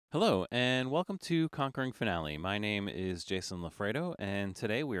Hello, and welcome to Conquering Finale. My name is Jason Lafredo, and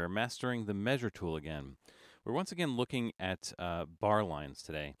today we are mastering the measure tool again. We're once again looking at bar lines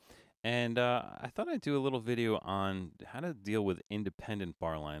today, and I thought I'd do a little video on how to deal with independent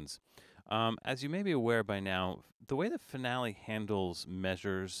bar lines. As you may be aware by now, the way that Finale handles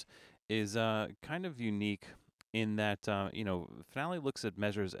measures is kind of unique in that, Finale looks at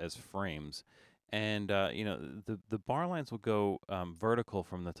measures as frames. And the bar lines will go vertical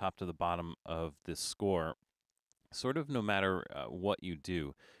from the top to the bottom of this score, sort of no matter what you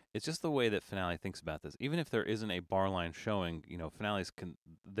do. It's just the way that Finale thinks about this. Even if there isn't a bar line showing,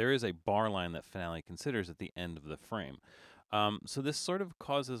 there is a bar line that Finale considers at the end of the frame. So this sort of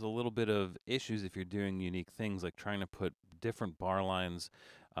causes a little bit of issues if you're doing unique things like trying to put different bar lines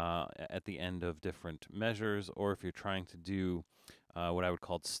at the end of different measures, or if you're trying to do what I would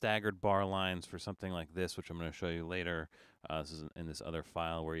call staggered bar lines for something like this, which I'm going to show you later. This is in this other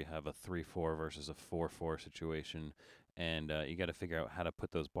file where you have a 3-4 versus a 4-4 situation, and you got to figure out how to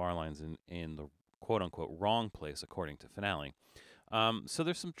put those bar lines in the quote-unquote wrong place according to Finale. So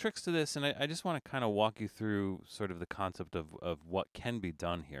there's some tricks to this, and I just want to kind of walk you through sort of the concept of what can be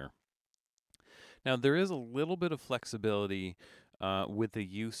done here. Now, there is a little bit of flexibility with the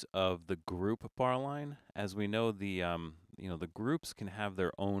use of the group bar line. As we know, the groups can have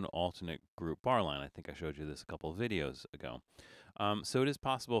their own alternate group bar line. I think I showed you this a couple of videos ago. So it is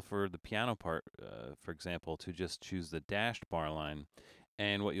possible for the piano part, for example, to just choose the dashed bar line,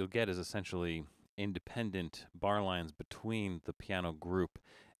 and what you'll get is essentially independent bar lines between the piano group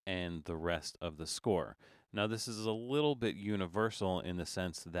and the rest of the score. Now, this is a little bit universal in the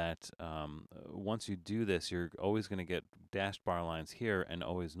sense that once you do this, you're always going to get dashed bar lines here and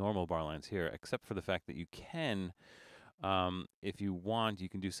always normal bar lines here, except for the fact that you can, if you want, you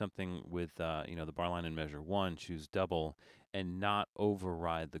can do something with, the bar line in measure 1, choose double, and not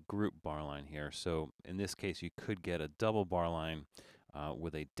override the group bar line here. So in this case, you could get a double bar line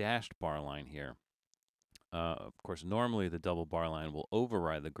with a dashed bar line here. Of course, normally the double bar line will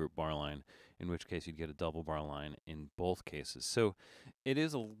override the group bar line, in which case you'd get a double bar line in both cases. So it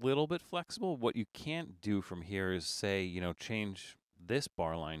is a little bit flexible. What you can't do from here is say, change this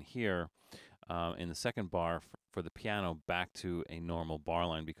bar line here in the second bar for the piano back to a normal bar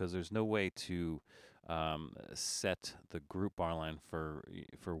line, because there's no way to set the group bar line for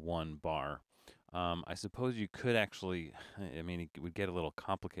one bar. I suppose you could actually, I mean, it would get a little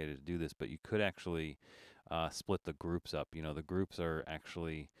complicated to do this, but you could actually split the groups up. The groups are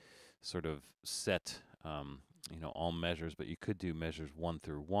actually sort of set, all measures, but you could do measures 1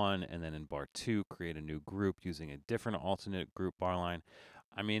 through 1, and then in bar 2, create a new group using a different alternate group bar line.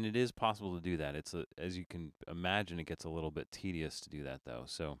 I mean, it is possible to do that. As you can imagine, it gets a little bit tedious to do that, though.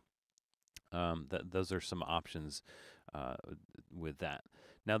 So those are some options with that.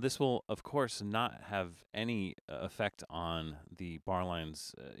 Now, this will, of course, not have any effect on the bar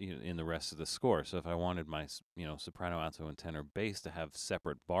lines in the rest of the score. So if I wanted my, soprano, alto, and tenor bass to have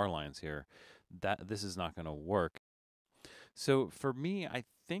separate bar lines here, this is not going to work. So for me, I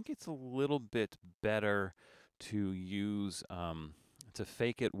think it's a little bit better to use to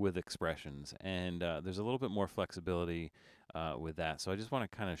fake it with expressions, and there's a little bit more flexibility with that. So I just want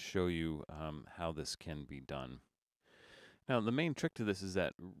to kind of show you how this can be done. Now, the main trick to this is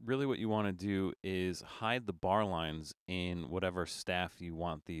that really what you want to do is hide the bar lines in whatever staff you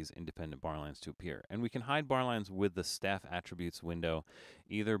want these independent bar lines to appear. And we can hide bar lines with the staff attributes window,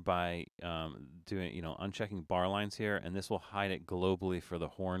 either by unchecking bar lines here, and this will hide it globally for the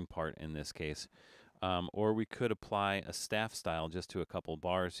horn part in this case. Or we could apply a staff style just to a couple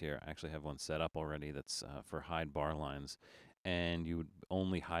bars here. I actually have one set up already that's for hide bar lines. And you would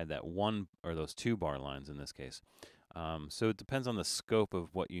only hide that one or those two bar lines in this case. So it depends on the scope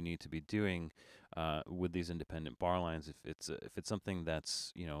of what you need to be doing with these independent bar lines. If it's something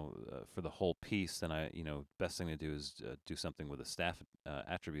that's for the whole piece, then best thing to do is do something with the staff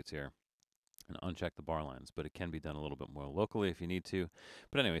attributes here and uncheck the bar lines. But it can be done a little bit more locally if you need to.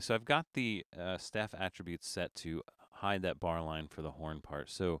 But anyway, so I've got the staff attributes set to hide that bar line for the horn part.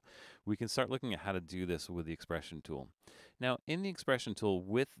 So we can start looking at how to do this with the expression tool. Now, in the expression tool,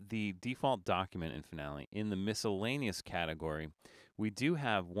 with the default document in Finale, in the miscellaneous category, we do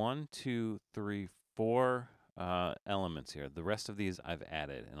have 1, 2, 3, 4 elements here. The rest of these I've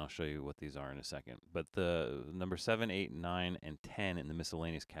added, and I'll show you what these are in a second. But the number 7, 8, 9, and 10 in the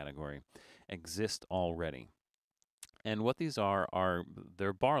miscellaneous category exist already. And what these are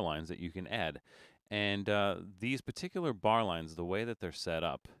they're bar lines that you can add. And these particular bar lines, the way that they're set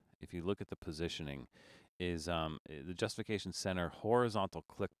up, if you look at the positioning, is the justification center horizontal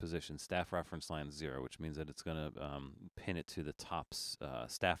click position staff reference line 0, which means that it's going to pin it to the top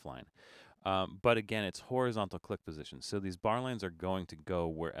staff line. But again, it's horizontal click position. So these bar lines are going to go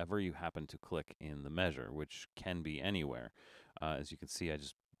wherever you happen to click in the measure, which can be anywhere. As you can see, I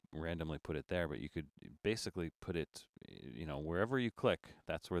just randomly put it there, but you could basically put it, wherever you click,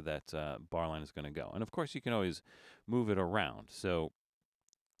 that's where that bar line is going to go. And of course, you can always move it around. So,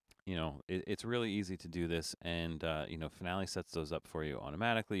 it's really easy to do this, and, Finale sets those up for you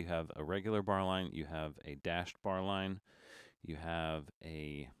automatically. You have a regular bar line, you have a dashed bar line, you have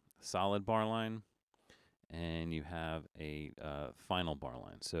a solid bar line, and you have a final bar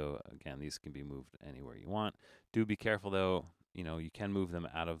line. So again, these can be moved anywhere you want. Do be careful though, you can move them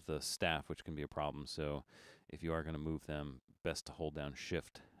out of the staff, which can be a problem. So if you are going to move them, best to hold down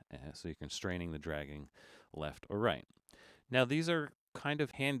shift so you're constraining the dragging left or right. Now these are kind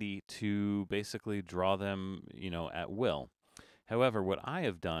of handy to basically draw them, at will. However, what I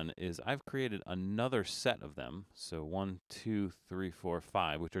have done is I've created another set of them. So 1, 2, 3, 4,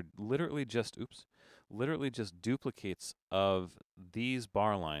 5, which are literally just duplicates of these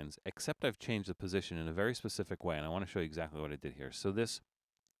bar lines, except I've changed the position in a very specific way, and I want to show you exactly what I did here. So this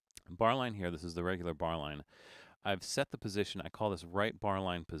bar line here, this is the regular bar line. I've set the position, I call this right bar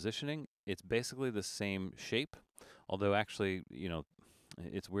line positioning. It's basically the same shape, although actually,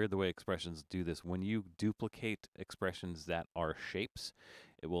 it's weird the way expressions do this. When you duplicate expressions that are shapes,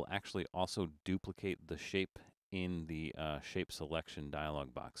 it will actually also duplicate the shape in the shape selection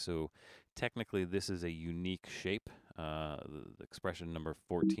dialog box. So technically this is a unique shape. The expression number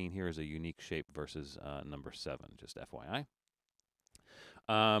 14 here is a unique shape versus number 7, just FYI.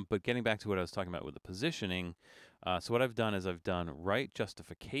 But getting back to what I was talking about with the positioning, so what I've done is I've done right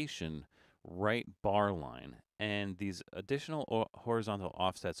justification, right bar line, and these additional horizontal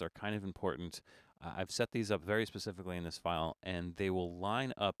offsets are kind of important. I've set these up very specifically in this file, and they will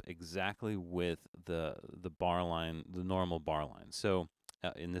line up exactly with the bar line, the normal bar line. So,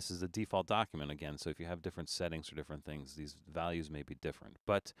 and this is a default document again, so if you have different settings for different things, these values may be different.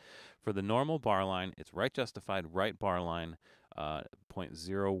 But for the normal bar line, it's right justified, right bar line,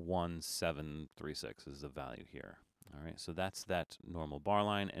 0.01736 is the value here. All right, so that's that normal bar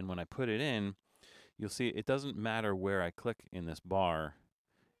line, and when I put it in, you'll see it doesn't matter where I click in this bar,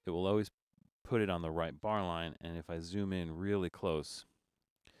 it will always put it on the right bar line, and if I zoom in really close,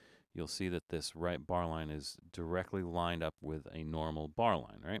 you'll see that this right bar line is directly lined up with a normal bar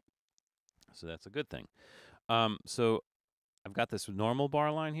line, right? So that's a good thing. So I've got this normal bar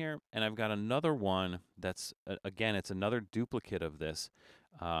line here, and I've got another one that's, again, it's another duplicate of this.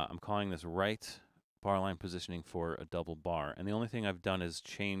 I'm calling this right bar line positioning for a double bar. And the only thing I've done is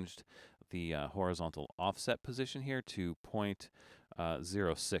changed the horizontal offset position here to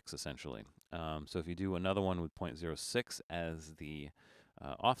 0.06 essentially. So if you do another one with 0.06 as the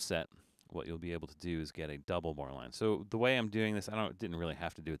offset, what you'll be able to do is get a double bar line. So the way I'm doing this, didn't really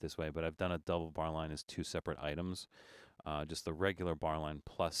have to do it this way, but I've done a double bar line as 2 separate items. Just the regular bar line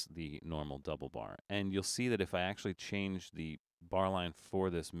plus the normal double bar. And you'll see that if I actually change the bar line for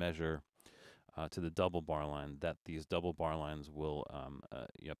this measure to the double bar line, that these double bar lines will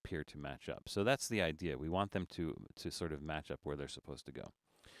appear to match up. So that's the idea. We want them to sort of match up where they're supposed to go.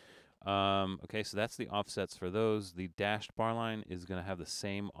 Okay, so that's the offsets for those. The dashed bar line is going to have the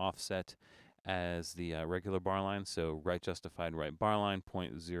same offset as the regular bar line. So right justified, right bar line,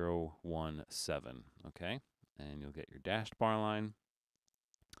 0.017. Okay, and you'll get your dashed bar line.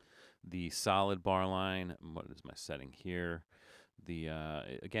 The solid bar line, what is my setting here? The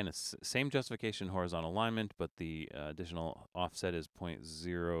again, it's same justification, horizontal alignment, but the additional offset is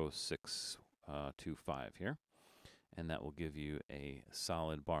 0.0625 here. And that will give you a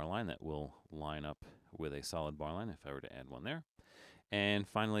solid bar line that will line up with a solid bar line if I were to add one there. And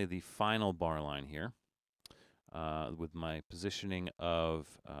finally, the final bar line here with my positioning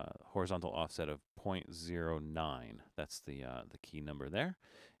of horizontal offset of 0.09. That's the key number there.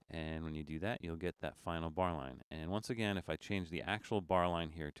 And when you do that, you'll get that final bar line. And once again, if I change the actual bar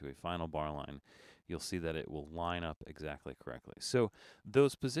line here to a final bar line, you'll see that it will line up exactly correctly. So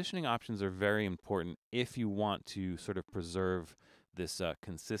those positioning options are very important if you want to sort of preserve this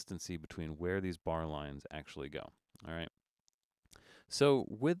consistency between where these bar lines actually go. All right. So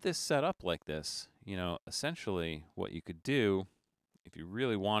with this set up like this, essentially what you could do, if you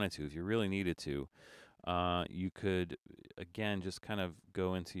really wanted to, if you really needed to, you could, again, just kind of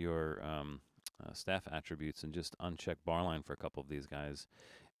go into your staff attributes and just uncheck bar line for a couple of these guys.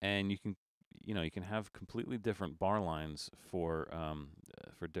 And you can have completely different bar lines for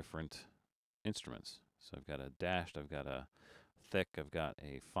different instruments. So I've got a dashed, I've got a thick. I've got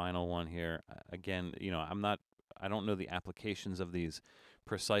a final one here. Again, I don't know the applications of these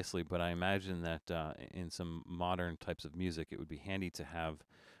precisely, but I imagine that in some modern types of music, it would be handy to have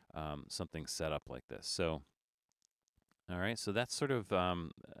something set up like this. So, all right, so that's sort of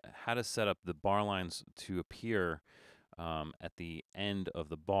how to set up the bar lines to appear at the end of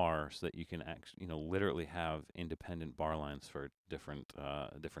the bar, so that you can actually, literally have independent bar lines for different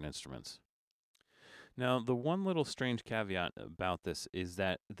instruments. Now, the one little strange caveat about this is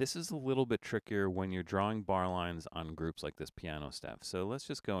that this is a little bit trickier when you're drawing bar lines on groups like this piano staff. So let's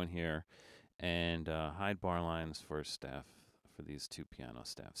just go in here and hide bar lines for staff for these two piano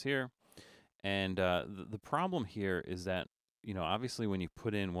staffs here. And the problem here is that, obviously when you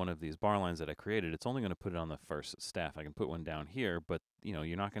put in one of these bar lines that I created, it's only going to put it on the first staff. I can put one down here, but,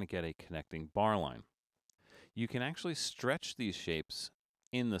 you're not going to get a connecting bar line. You can actually stretch these shapes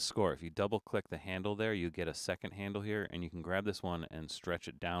in the score. If you double click the handle there, you get a second handle here, and you can grab this one and stretch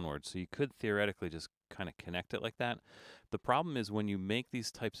it downwards. So you could theoretically just kind of connect it like that. The problem is when you make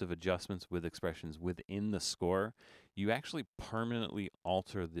these types of adjustments with expressions within the score, you actually permanently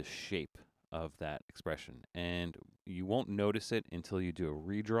alter the shape of that expression, and you won't notice it until you do a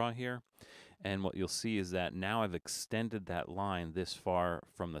redraw here. And what you'll see is that now I've extended that line this far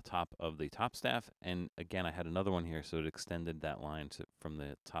from the top of the top staff. And again, I had another one here, so it extended that line from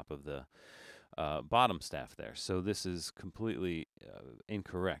the top of the bottom staff there. So this is completely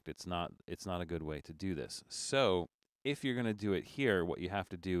incorrect. It's not a good way to do this. So if you're going to do it here, what you have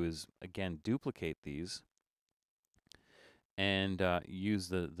to do is, again, duplicate these and use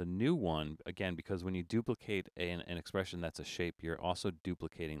the new one, again, because when you duplicate an expression that's a shape, you're also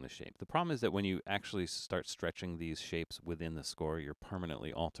duplicating the shape. The problem is that when you actually start stretching these shapes within the score, you're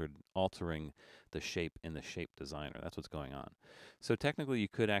permanently altering the shape in the shape designer. That's what's going on. So technically, you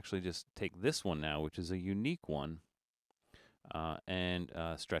could actually just take this one now, which is a unique one, and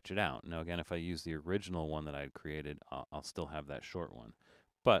stretch it out. Now, again, if I use the original one that I had created, I'll still have that short one.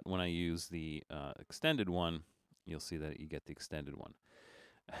 But when I use the extended one, you'll see that you get the extended one.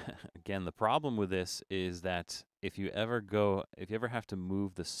 Again, the problem with this is that if you ever have to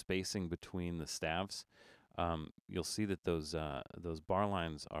move the spacing between the staves, you'll see that those bar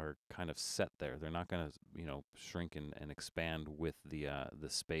lines are kind of set there. They're not going to shrink and expand with the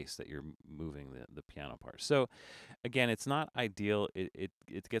space that you're moving the piano part. So again, it's not ideal.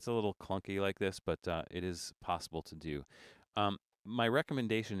 It gets a little clunky like this, but it is possible to do. My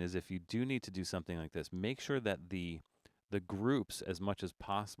recommendation is, if you do need to do something like this, make sure that the groups, as much as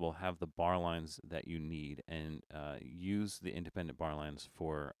possible, have the bar lines that you need, and use the independent bar lines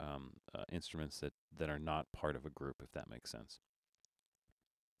for instruments that are not part of a group, if that makes sense.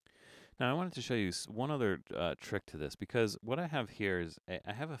 Now, I wanted to show you one other trick to this, because what I have here is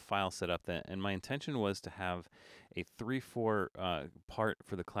I have a file set up and my intention was to have a 3/4 part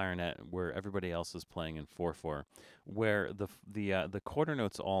for the clarinet where everybody else is playing in 4/4, where the quarter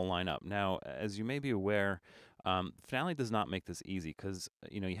notes all line up. Now, as you may be aware, Finale does not make this easy, because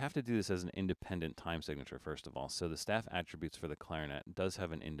you have to do this as an independent time signature first of all. So the staff attributes for the clarinet does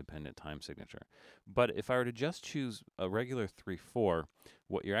have an independent time signature. But if I were to just choose a regular 3/4,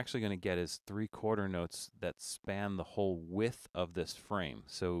 what you're actually going to get is 3 quarter notes that span the whole width of this frame.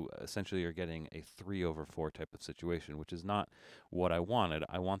 So essentially you're getting a 3/4 type of situation, which is not what I wanted.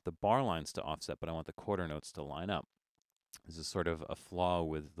 I want the bar lines to offset, but I want the quarter notes to line up. This is sort of a flaw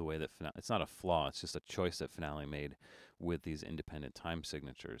with the way that Finale, it's not a flaw, it's just a choice that Finale made with these independent time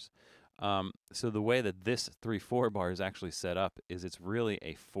signatures. So the way that this 3/4 bar is actually set up is it's really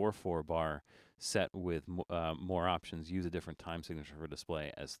a 4/4 bar set with more options. Use a different time signature for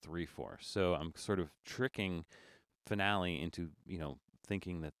display as 3/4. So I'm sort of tricking Finale into,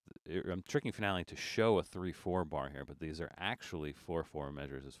 thinking that I'm tricking Finale to show a 3/4 bar here, but these are actually 4/4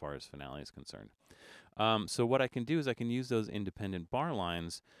 measures as far as Finale is concerned. So what I can do is I can use those independent bar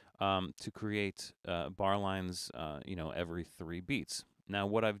lines to create bar lines, every 3 beats. Now,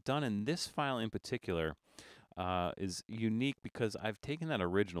 what I've done in this file in particular is unique, because I've taken that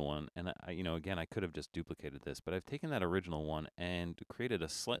original one, and again, I could have just duplicated this, but I've taken that original one and created a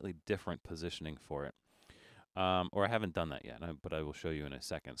slightly different positioning for it. Or I haven't done that yet, but I will show you in a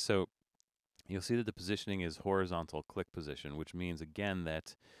second. So you'll see that the positioning is horizontal click position, which means, again,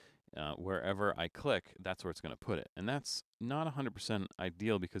 that wherever I click, that's where it's going to put it. And that's not 100%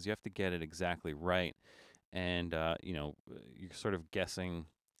 ideal, because you have to get it exactly right. And, you're sort of guessing,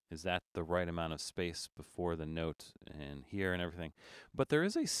 is that the right amount of space before the note and here and everything. But there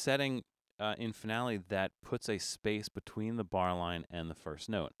is a setting in Finale that puts a space between the bar line and the first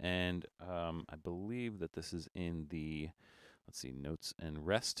note. And I believe that this is in the, let's see, notes and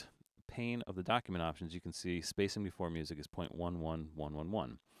rest pane of the document options, you can see spacing before music is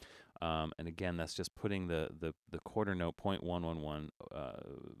 0.11111. And again, that's just putting the quarter note 0.111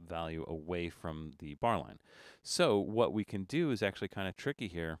 value away from the bar line. So what we can do is actually kind of tricky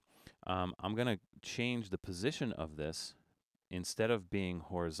here. I'm going to change the position of this. Instead of being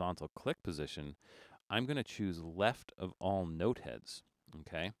horizontal click position, I'm going to choose left of all note heads.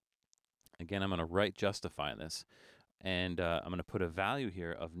 Okay. Again, I'm going to right justify this, and I'm going to put a value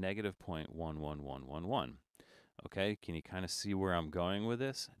here of negative 0.11111. Okay, can you kind of see where I'm going with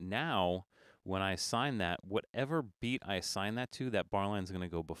this? Now, when I assign that, whatever beat I assign that to, that bar line is going to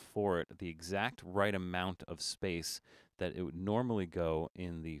go before it, the exact right amount of space that it would normally go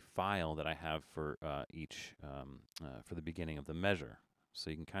in the file that I have for for the beginning of the measure. So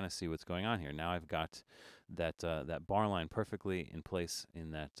you can kind of see what's going on here. Now I've got that bar line perfectly in place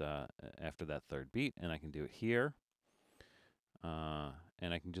in that after that third beat, and I can do it here.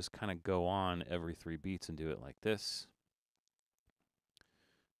 And I can just kind of go on every 3 beats and do it like this.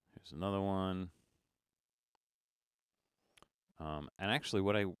 Here's another one. And actually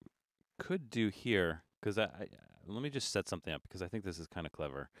what I could do here, because let me just set something up, because I think this is kind of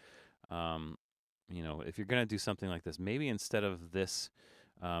clever. You know, if you're going to do something like this, maybe instead of this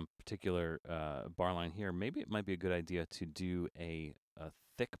particular bar line here, maybe it might be a good idea to do a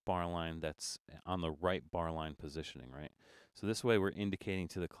thick bar line that's on the right bar line positioning, right? So this way we're indicating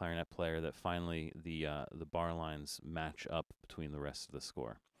to the clarinet player that finally the bar lines match up between the rest of the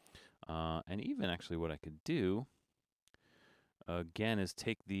score. And even actually what I could do, again, is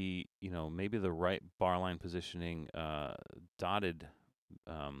take the, maybe the right bar line positioning dotted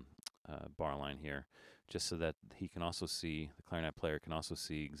bar line here, just so that he can also see, the clarinet player can also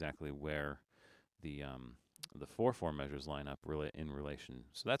see exactly where the 4/4 measures line up in relation.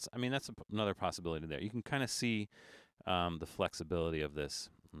 So that's another possibility there. You can kind of see the flexibility of this.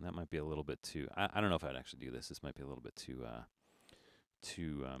 And that might be a little bit too, I don't know if I'd actually do this. This might be a little bit too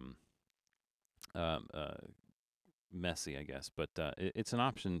messy, I guess. But it's an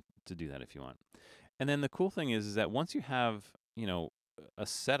option to do that if you want. And then the cool thing is that once you have, a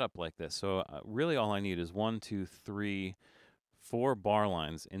setup like this, so really all I need is 1, 2, 3, 4 bar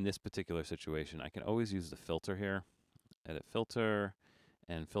lines in this particular situation. I can always use the filter here, edit filter,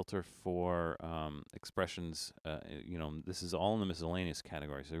 and filter for expressions. This is all in the miscellaneous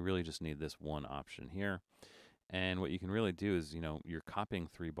category, so you really just need this one option here. And what you can really do is, you're copying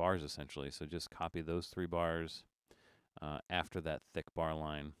 3 bars essentially, so just copy those 3 bars after that thick bar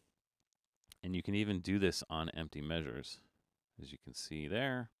line. And you can even do this on empty measures, as you can see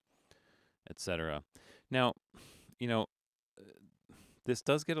there, etc. Now, this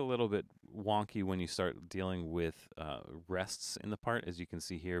does get a little bit wonky when you start dealing with rests in the part, as you can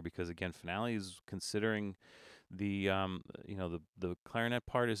see here, because again, Finale is considering the the clarinet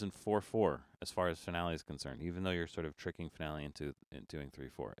part is in 4/4 as far as Finale is concerned. Even though you're sort of tricking Finale into doing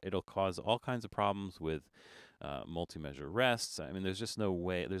 3/4, it'll cause all kinds of problems with multi-measure rests. I mean, there's just no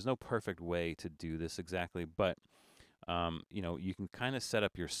way. There's no perfect way to do this exactly, but you can kind of set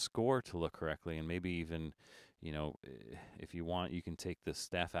up your score to look correctly, and maybe even, if you want, you can take the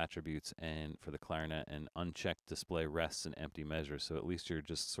staff attributes and for the clarinet and uncheck display rests and empty measures. So at least you're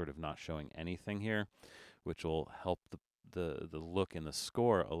just sort of not showing anything here, which will help the look in the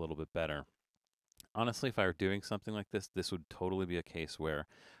score a little bit better. Honestly, if I were doing something like this, this would totally be a case where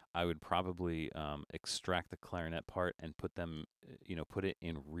I would probably extract the clarinet part and put it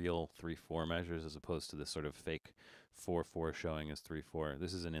in real 3/4 measures, as opposed to this sort of fake 4/4 showing as 3/4.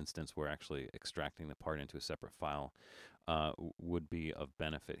 This is an instance where actually extracting the part into a separate file would be of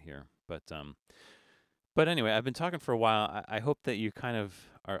benefit here. But anyway, I've been talking for a while. I hope that you kind of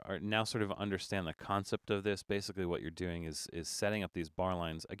are now sort of understand the concept of this. Basically, what you're doing is setting up these bar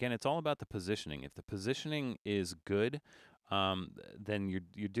lines. Again, it's all about the positioning. If the positioning is good, then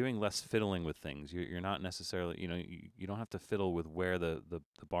you're doing less fiddling with things. You're not necessarily, you don't have to fiddle with where the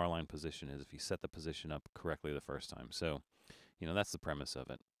bar line position is if you set the position up correctly the first time. So, that's the premise of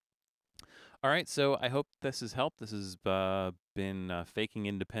it. All right, so I hope this has helped. This has been faking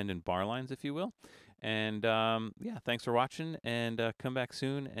independent bar lines, if you will. And yeah, thanks for watching, and come back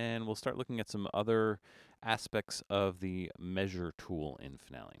soon, and we'll start looking at some other aspects of the measure tool in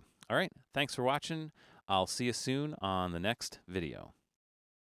Finale. All right, thanks for watching. I'll see you soon on the next video.